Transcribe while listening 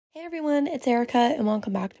Hey everyone, it's Erica and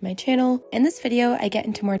welcome back to my channel. In this video, I get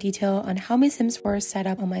into more detail on how my Sims 4 is set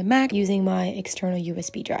up on my Mac using my external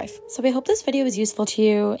USB drive. So I hope this video is useful to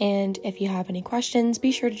you, and if you have any questions,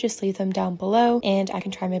 be sure to just leave them down below and I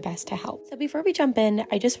can try my best to help. So before we jump in,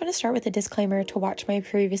 I just want to start with a disclaimer to watch my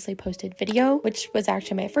previously posted video, which was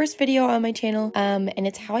actually my first video on my channel, and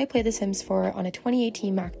it's how I play The Sims 4 on a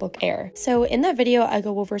 2018 MacBook Air. So in that video, I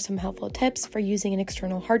go over some helpful tips for using an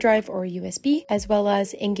external hard drive or USB, as well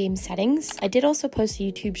as in-game settings. I did also post a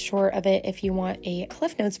YouTube short of it if you want a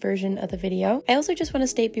Cliff Notes version of the video. I also just want to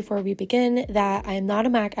state before we begin that I am not a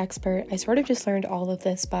Mac expert. I sort of just learned all of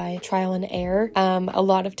this by trial and error, a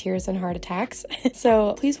lot of tears and heart attacks.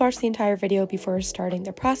 So please watch the entire video before starting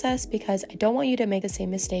the process, because I don't want you to make the same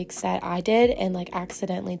mistakes that I did and like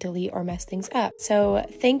accidentally delete or mess things up. So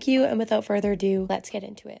thank you, and without further ado, let's get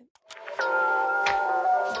into it.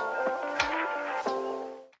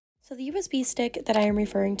 So the USB stick that I am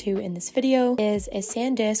referring to in this video is a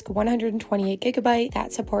SanDisk 128GB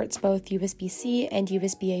that supports both USB-C and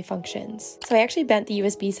USB-A functions. So I actually bent the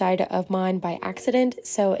USB side of mine by accident,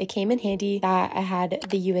 so it came in handy that I had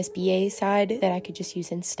the USB-A side that I could just use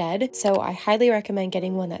instead. So I highly recommend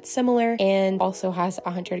getting one that's similar and also has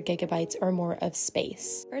 100GB or more of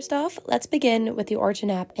space. First off, let's begin with the Origin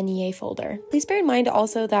app and EA folder. Please bear in mind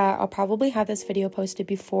also that I'll probably have this video posted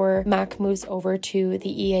before Mac moves over to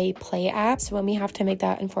the EA Play app, so when we have to make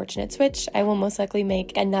that unfortunate switch, I will most likely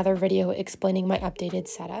make another video explaining my updated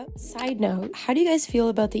setup. Side note, how do you guys feel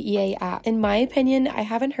about the EA app? In my opinion, I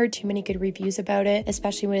haven't heard too many good reviews about it,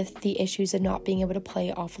 especially with the issues of not being able to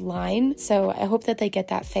play offline, so I hope that they get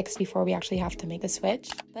that fixed before we actually have to make the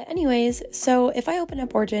switch. But anyways, so if I open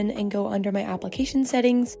up Origin and go under my application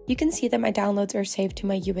settings, you can see that my downloads are saved to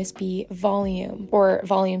my USB volume, or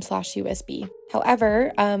volume/USB.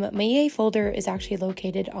 However, my EA folder is actually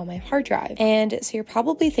located on my hard drive. And so you're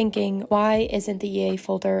probably thinking, why isn't the EA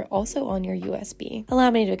folder also on your USB?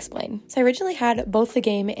 Allow me to explain. So I originally had both the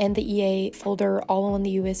game and the EA folder all on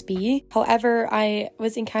the USB. However, I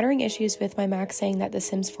was encountering issues with my Mac saying that The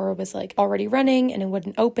Sims 4 was like already running and it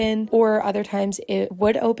wouldn't open, or other times it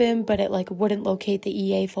would open, but it like wouldn't locate the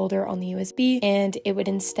EA folder on the USB, and it would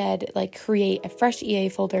instead like create a fresh EA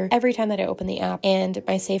folder every time that I opened the app, and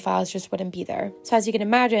my save files just wouldn't be there. So as you can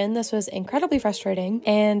imagine, this was incredibly frustrating,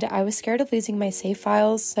 and I was scared of losing my save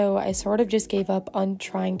files, so I sort of just gave up on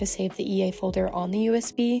trying to save the EA folder on the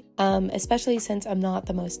USB, especially since I'm not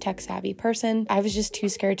the most tech savvy person. I was just too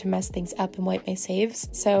scared to mess things up and wipe my saves,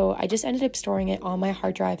 so I just ended up storing it on my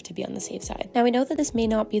hard drive to be on the safe side. Now I know that this may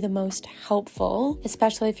not be the most helpful,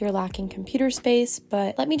 especially if you're lacking computer space,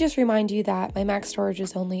 but let me just remind you that my Mac storage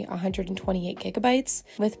is only 128GB,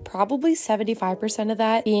 with probably 75% of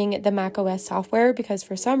that being the macOS software, because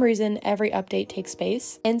for some reason every update takes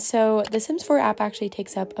space. And so the Sims 4 app actually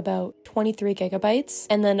takes up about 23GB,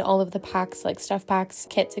 and then all of the packs like stuff packs,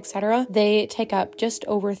 kits, etc., they take up just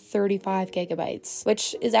over 35GB,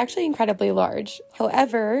 which is actually incredibly large.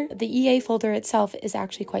 However, the EA folder itself is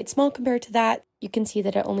actually quite small compared to that. You can see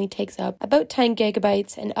that it only takes up about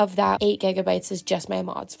 10GB, and of that 8GB is just my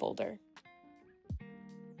mods folder.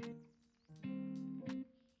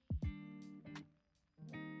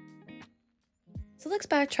 So let's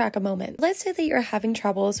backtrack a moment. Let's say that you're having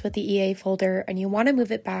troubles with the EA folder and you want to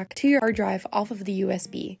move it back to your hard drive off of the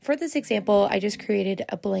USB. For this example, I just created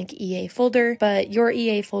a blank EA folder, but your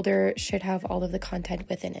EA folder should have all of the content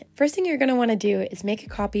within it. First thing you're going to want to do is make a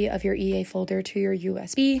copy of your EA folder to your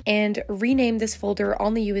USB and rename this folder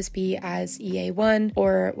on the USB as EA1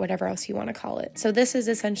 or whatever else you want to call it. So this is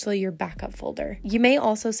essentially your backup folder. You may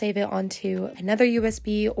also save it onto another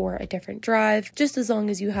USB or a different drive, just as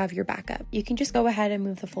long as you have your backup. You can just go ahead and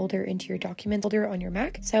move the folder into your document folder on your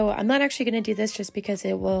Mac. So I'm not actually going to do this just because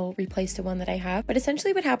it will replace the one that I have. But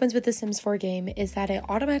essentially what happens with the Sims 4 game is that it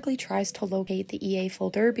automatically tries to locate the EA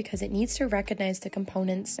folder because it needs to recognize the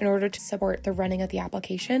components in order to support the running of the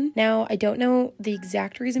application. Now, I don't know the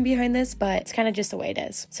exact reason behind this, but it's kind of just the way it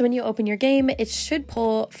is. So when you open your game, it should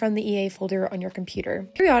pull from the EA folder on your computer.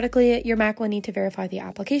 Periodically, your Mac will need to verify the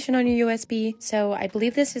application on your USB. So I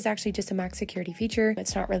believe this is actually just a Mac security feature.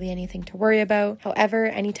 It's not really anything to worry about. However,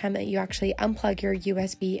 anytime that you actually unplug your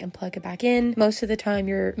USB and plug it back in, most of the time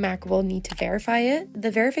your Mac will need to verify it. The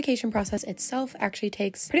verification process itself actually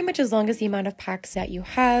takes pretty much as long as the amount of packs that you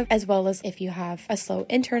have, as well as if you have a slow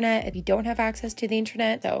internet, if you don't have access to the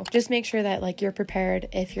internet. So just make sure that like you're prepared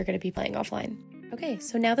if you're going to be playing offline. Okay,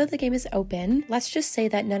 so now that the game is open, let's just say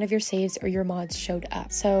that none of your saves or your mods showed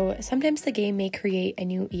up. So sometimes the game may create a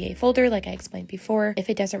new EA folder, like I explained before, if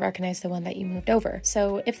it doesn't recognize the one that you moved over.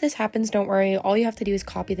 So if this happens, don't worry. All you have to do is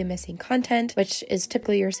copy the missing content, which is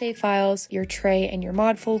typically your save files, your tray, and your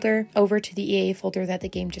mod folder, over to the EA folder that the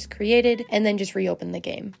game just created, and then just reopen the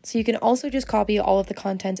game. So you can also just copy all of the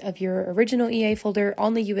content of your original EA folder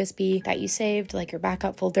on the USB that you saved, like your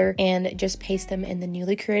backup folder, and just paste them in the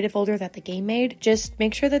newly created folder that the game made. Just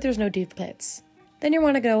make sure that there's no duplicates. Then you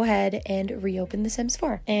want to go ahead and reopen The Sims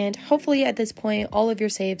 4. And hopefully at this point, all of your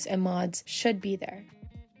saves and mods should be there.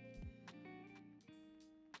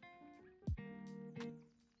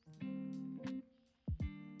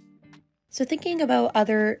 So thinking about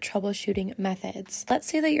other troubleshooting methods, let's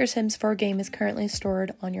say that your Sims 4 game is currently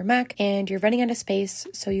stored on your Mac and you're running out of space,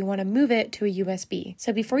 so you want to move it to a USB.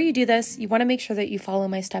 So before you do this, you want to make sure that you follow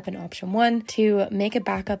my step in option 1 to make a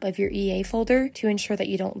backup of your EA folder to ensure that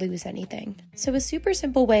you don't lose anything. So a super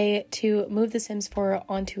simple way to move The Sims 4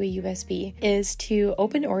 onto a USB is to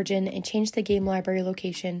open Origin and change the game library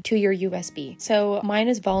location to your USB. So mine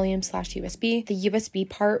is volume/USB. The USB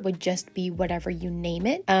part would just be whatever you name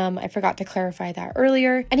it. I forgot to clarify that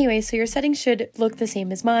earlier. Anyway, so your settings should look the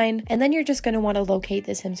same as mine, and then you're just going to want to locate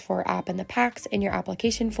the Sims 4 app and the packs in your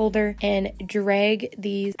application folder and drag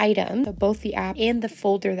these items, so both the app and the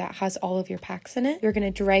folder that has all of your packs in it, you're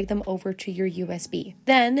going to drag them over to your USB.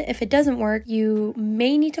 Then, if it doesn't work, you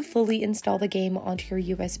may need to fully install the game onto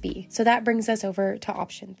your USB. So that brings us over to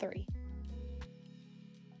option 3.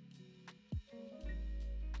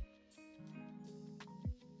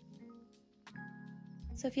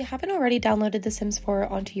 So if you haven't already downloaded The Sims 4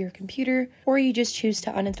 onto your computer, or you just choose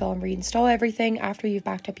to uninstall and reinstall everything after you've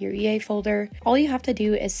backed up your EA folder, all you have to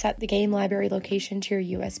do is set the game library location to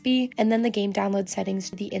your USB, and then the game download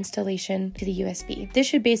settings to the installation to the USB. This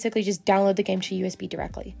should basically just download the game to USB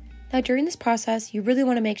directly. Now during this process, you really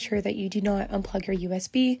want to make sure that you do not unplug your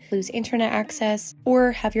USB, lose internet access,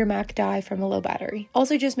 or have your Mac die from a low battery.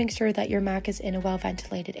 Also just make sure that your Mac is in a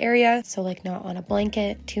well-ventilated area, so like not on a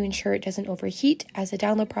blanket, to ensure it doesn't overheat, as the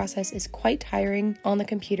download process is quite tiring on the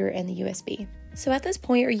computer and the USB. So at this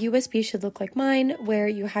point, your USB should look like mine, where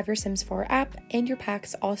you have your Sims 4 app and your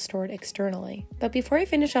packs all stored externally. But before I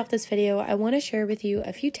finish off this video, I want to share with you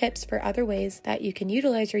a few tips for other ways that you can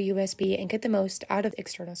utilize your USB and get the most out of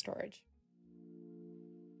external storage.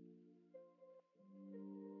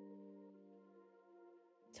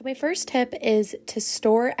 So my first tip is to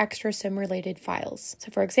store extra sim related files. So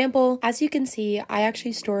for example, as you can see, I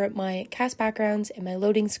actually store my cast backgrounds and my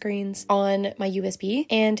loading screens on my USB.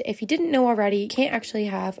 And if you didn't know already, you can't actually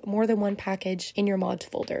have more than one package in your mods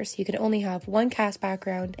folder. So you can only have one cast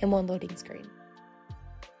background and one loading screen.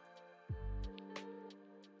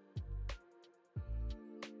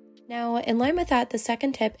 Now, in line with that, the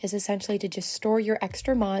second tip is essentially to just store your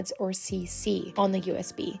extra mods or CC on the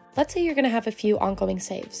USB. Let's say you're going to have a few ongoing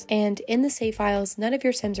saves, and in the save files, none of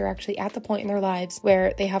your Sims are actually at the point in their lives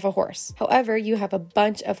where they have a horse. However, you have a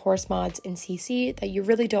bunch of horse mods in CC that you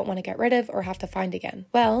really don't want to get rid of or have to find again.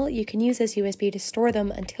 Well, you can use this USB to store them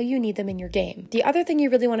until you need them in your game. The other thing you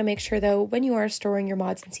really want to make sure though, when you are storing your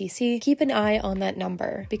mods in CC, keep an eye on that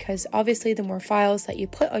number, because obviously the more files that you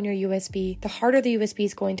put on your USB, the harder the USB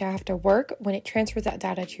is going to have to work when it transfers that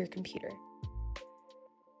data to your computer.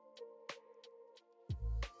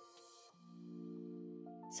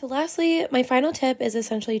 So lastly, my final tip is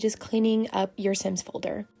essentially just cleaning up your Sims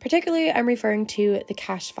folder. Particularly, I'm referring to the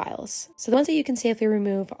cache files. So the ones that you can safely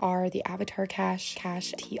remove are the avatar cache,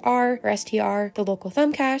 cache TR or STR, the local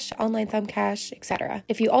thumb cache, online thumb cache, etc.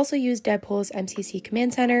 If you also use Deadpool's MCC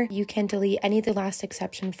command center, you can delete any of the last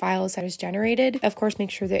exception files that is generated. Of course, make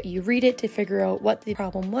sure that you read it to figure out what the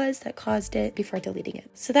problem was that caused it before deleting it.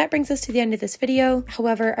 So that brings us to the end of this video.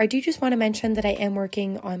 However, I do just want to mention that I am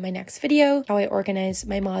working on my next video, how I organize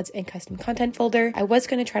my mods and custom content folder. I was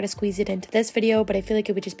going to try to squeeze it into this video, but I feel like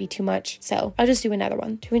it would just be too much, so I'll just do another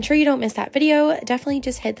one. To ensure you don't miss that video, definitely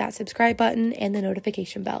just hit that subscribe button and the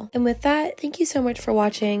notification bell. And with that, thank you so much for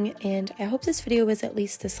watching, and I hope this video was at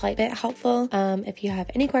least a slight bit helpful. If you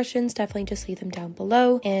have any questions, definitely just leave them down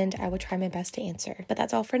below, and I will try my best to answer. But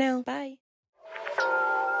that's all for now. Bye!